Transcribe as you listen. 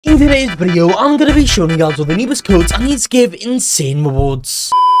In today's video, I'm going to be showing you guys all the newest codes and these give insane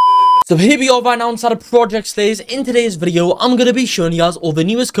rewards. So here we are right now inside of Project Slays. In today's video, I'm going to be showing you guys all the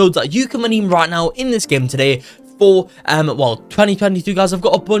newest codes that you can redeem right now in this game today. For 2022 guys, I've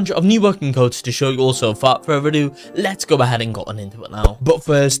got a bunch of new working codes to show you also. Without further ado, let's go ahead and get on into it now. But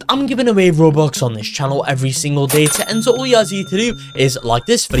first, I'm giving away Robux on this channel every single day to end, so all you guys need to do is like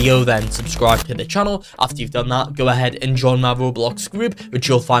this video, then subscribe to the channel. After you've done that, go ahead and join my Roblox group, which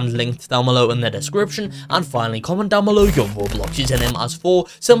you'll find linked down below in the description. And finally, comment down below your Roblox username as 4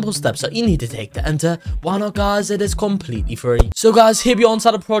 simple steps that you need to take to enter. Why not, guys? It is completely free. So guys, here we are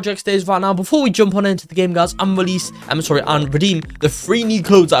inside of Project Slays right now. Before we jump on into the game, guys, and redeem the 3 new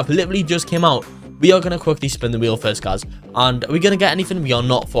codes that have literally just came out. We are going to quickly spin the wheel first, guys. And are we going to get anything? We are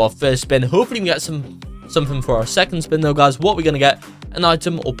not for our first spin. Hopefully we get something for our second spin though, guys. What we're going to get, an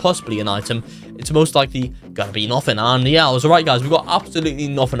item or possibly an item. It's most likely gonna be nothing. And yeah, I was right, guys. We've got absolutely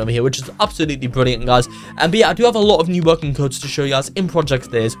nothing over here, which is absolutely brilliant, guys. But yeah, I do have a lot of new working codes to show you guys in Project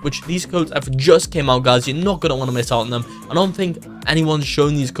Slays, which these codes have just came out, guys. You're not gonna want to miss out on them. I don't think anyone's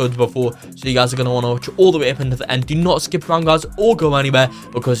shown these codes before, so you guys are gonna want to watch all the way up into the end. Do not skip around, guys, or go anywhere,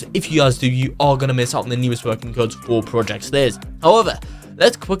 because if you guys do, you are gonna miss out on the newest working codes for Project Slays. However,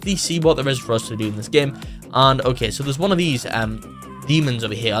 let's quickly see what there is for us to do in this game. And okay, so there's one of these demons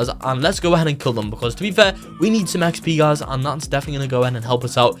over here, guys, and let's go ahead and kill them, because to be fair, we need some XP, guys, and that's definitely going to go ahead and help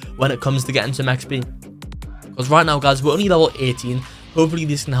us out when it comes to getting some XP, because right now, guys, we're only level 18. Hopefully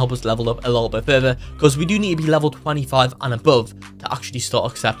this can help us level up a little bit further, because we do need to be level 25 and above to actually start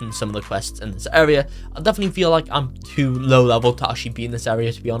accepting some of the quests in this area. I definitely feel like I'm too low level to actually be in this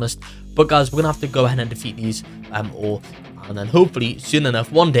area, to be honest, but guys, we're gonna have to go ahead and defeat these and then hopefully soon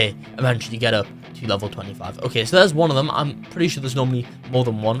enough one day eventually get up to level 25. Okay, so there's one of them. I'm pretty sure there's normally more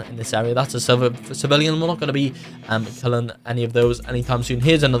than one in this area. That's a civilian. We're not going to be killing any of those anytime soon.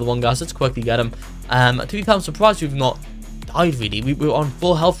 Here's another one, guys. Let's quickly get him. To be fair, I'm surprised we've not died, really. We're on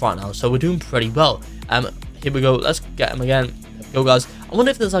full health right now, so we're doing pretty well. Here we go. Let's get him again. There we go, guys. I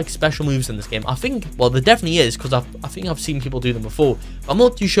wonder if there's like special moves in this game. I think, well, there definitely is, because I think I've seen people do them before. But I'm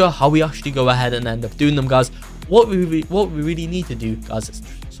not too sure how we actually go ahead and end up doing them, guys. What we really need to do, guys, is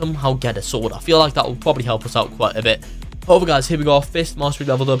somehow get a sword. I feel like that will probably help us out quite a bit. However, guys, here we go. Our fist mastery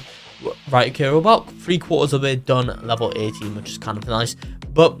leveled up. Right, okay, we're about 3/4 of it done, level 18, which is kind of nice.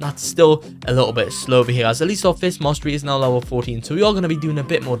 But that's still a little bit slow over here, guys. At least our fist mastery is now level 14, so we are going to be doing a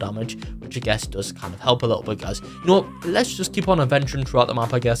bit more damage, which I guess does kind of help a little bit, guys. You know what? Let's just keep on adventuring throughout the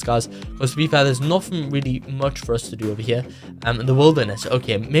map, I guess, guys. Because to be fair, there's nothing really much for us to do over here. In the wilderness.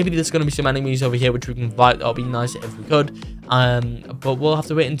 Okay, maybe there's going to be some enemies over here which we can fight. That would be nice if we could. But we'll have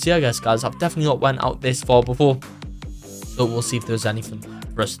to wait and see, I guess, guys. I've definitely not went out this far before, so we'll see if there's anything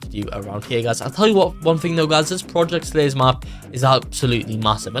for us to do around here, guys. I'll tell you what, one thing though, guys, this Project Slays map is absolutely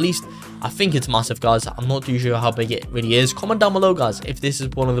massive. At least I think it's massive, guys. I'm not too sure how big it really is. Comment down below, guys, if this is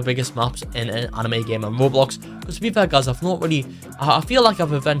one of the biggest maps in an anime game on Roblox, because to be fair, guys, I've not really, I feel like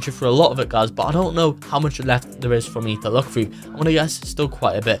I've adventured through a lot of it, guys, but I don't know how much left there is for me to look through. I'm gonna guess still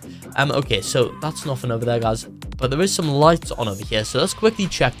quite a bit. Okay, so that's nothing over there, guys, but there is some lights on over here, so let's quickly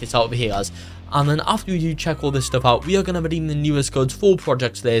check this out over here, guys. And then after we do check all this stuff out, we are going to redeem the newest codes for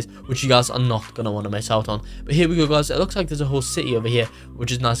Project Slays, which you guys are not going to want to miss out on. But here we go, guys. It looks like there's a whole city over here,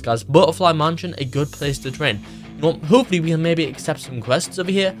 which is nice, guys. Butterfly Mansion, a good place to train. You know, hopefully we can maybe accept some quests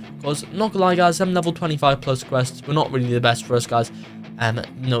over here, because not gonna lie, guys, them level 25 plus quests were not really the best for us, guys.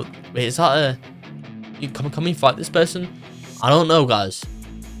 No, wait, is that a... Can we fight this person? I don't know, guys.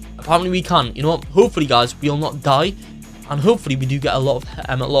 Apparently we can. You know what? Hopefully, guys, we'll not die. And hopefully we do get a lot of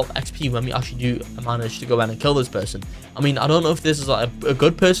XP when we actually do manage to go in and kill this person. I mean, I don't know if this is like a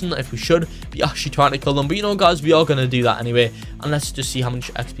good person, if we should be actually trying to kill them. But you know, guys, we are going to do that anyway. And let's just see how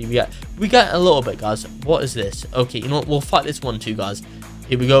much XP we get. We get a little bit, guys. What is this? Okay, you know what? We'll fight this one too, guys.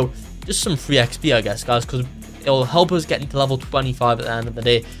 Here we go. Just some free XP, I guess, guys, because it'll help us get into level 25 at the end of the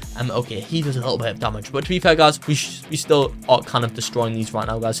day. Okay, he does a little bit of damage. But to be fair, guys, we still are kind of destroying these right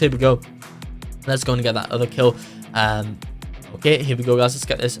now, guys. Here we go. Let's go and get that other kill. Okay, here we go, guys. Let's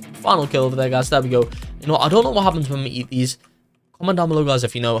get this final kill over there, guys. There we go. You know, I don't know what happens when we eat these. Comment down below, guys,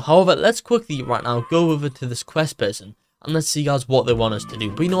 if you know. However, let's quickly right now go over to this quest person and let's see, guys, what they want us to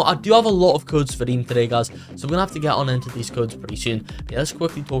do. But you know, I do have a lot of codes for redeem today, guys, so we're gonna have to get on into these codes pretty soon. But yeah, let's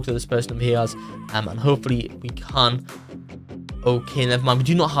quickly talk to this person over here, guys, and hopefully we can. Okay, never mind. We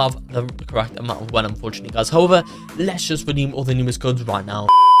do not have the correct amount of when, unfortunately, guys. However, let's just redeem all the newest codes right now.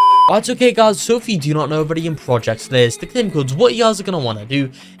 Right, okay guys, so if you do not know already in Project Slayers, the claim codes, what you guys are going to want to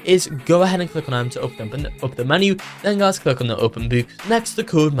do is go ahead and click on them to open up the menu, then guys click on the open book, next the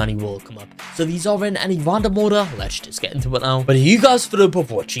code menu will come up. So these are in any random order, let's just get into it now. But you guys for up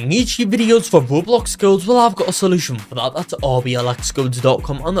watching YouTube videos for Roblox codes, well I've got a solution for that. That's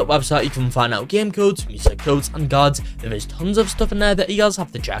rblxcodes.com. On that website you can find out game codes, music codes and guides. There is tons of stuff in there that you guys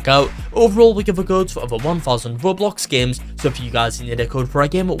have to check out. Overall we give a codes for over 1000 Roblox games, so if you guys need a code for a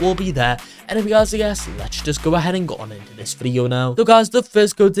game it will be there. And if you guys guess, let's just go ahead and go on into this video now. So guys, the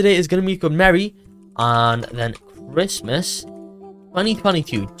first code today is going to be called Merry and then Christmas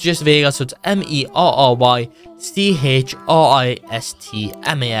 2022. Just there guys, so it's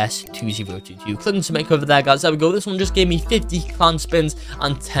MERRYCHRISTMAS 2022. Click on submit over there guys. There we go. This one just gave me 50 clan spins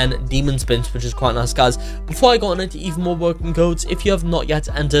and 10 demon spins, which is quite nice guys. Before I go on into even more working codes, if you have not yet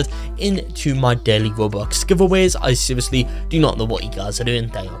entered into my daily Roblox giveaways, I seriously do not know what you guys are doing.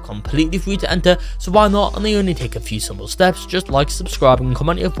 They are completely free to enter, so why not? And they only take a few simple steps, just like, subscribing and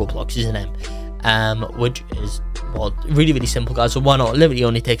comment your Roblox username, which is, well, really simple guys, so why not? It literally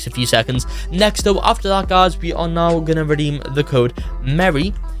only takes a few seconds. Next though, after that guys, we are now gonna redeem the code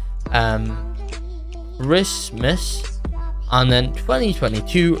Merry Christmas and then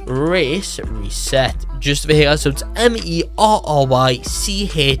 2022 race reset. Just over here guys, so it's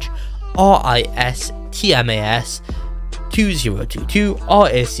MERRYCHRISTMAS 2022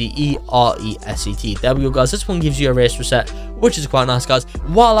 RACERESET. There we go guys. This one gives you a race reset, which is quite nice guys.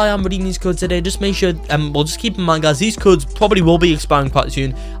 While I am reading these codes today, just make sure well, just keep in mind guys, these codes probably will be expiring quite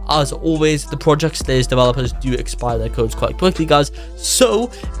soon. As always, the Project Slayers developers do expire their codes quite quickly guys,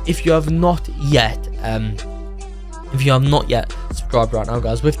 so if you have not yet subscribe right now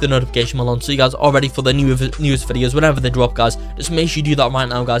guys with the notification bell on, so you guys are ready for the newest videos whenever they drop guys, just make sure you do that right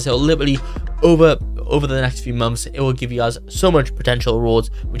now guys. It'll literally over the next few months, it will give you guys so much potential rewards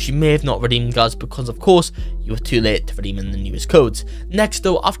which you may have not redeemed guys, because of course you were too late to redeem in the newest codes. Next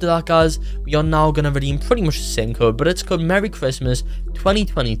though, after that guys, we are now going to redeem pretty much the same code, but it's called Merry Christmas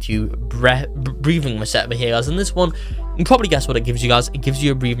 2022 breathing reset over here guys. And this one, you can probably guess what it gives you guys. It gives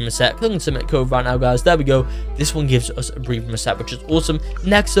you a breathing reset. Click on submit code right now guys. There we go. This one gives us a breathing reset, which is awesome.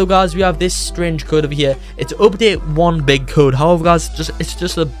 Next though guys, we have this strange code over here. It's update one big code. However guys, it's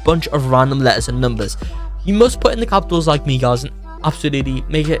just a bunch of random letters and numbers. You must put in the capitals like me guys and absolutely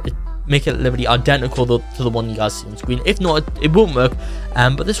make it literally identical to the one you guys see on screen. If not, it won't work.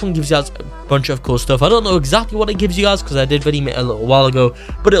 But this one gives you guys a bunch of cool stuff. I don't know exactly what it gives you guys because I did redeem it a little while ago,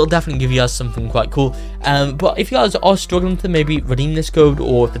 but it'll definitely give you guys something quite cool. But if you guys are struggling to maybe redeem this code,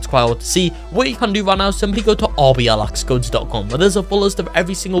 or if it's quite hard to see, what you can do right now is simply go to rblxcodes.com, where there's a full list of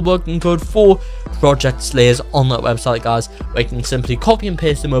every single working code for Project Slayers on that website guys, where you can simply copy and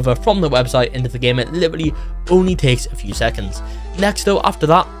paste them over from the website into the game. It literally only takes a few seconds. Next though, after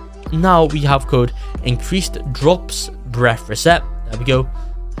that, now we have code increased drops breath reset. There we go.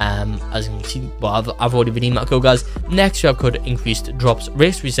 As you can see, well, I've already redeemed that code guys. Next we have code increased drops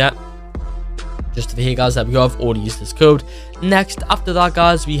race reset. Just over here guys, there we go. I've already used this code. Next, after that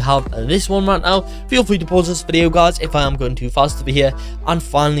guys, we have this one right now. Feel free to pause this video guys if I am going too fast over here. And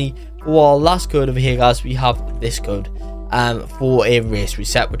finally, for our last code over here guys, we have this code for a race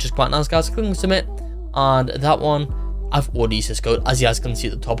reset, which is quite nice guys. Click on submit, and that one, I've already used this code, as you guys can see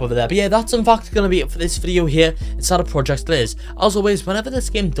at the top over there. But yeah, that's in fact going to be it for this video here inside of Project Slayers. As always, whenever this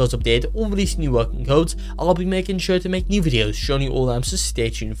game does update or release new working codes, I'll be making sure to make new videos showing you all them, so stay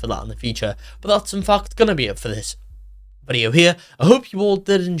tuned for that in the future. But that's in fact going to be it for this video here. I hope you all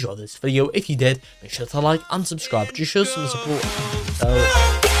did enjoy this video. If you did, make sure to like and subscribe to show some support.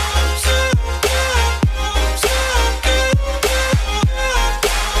 So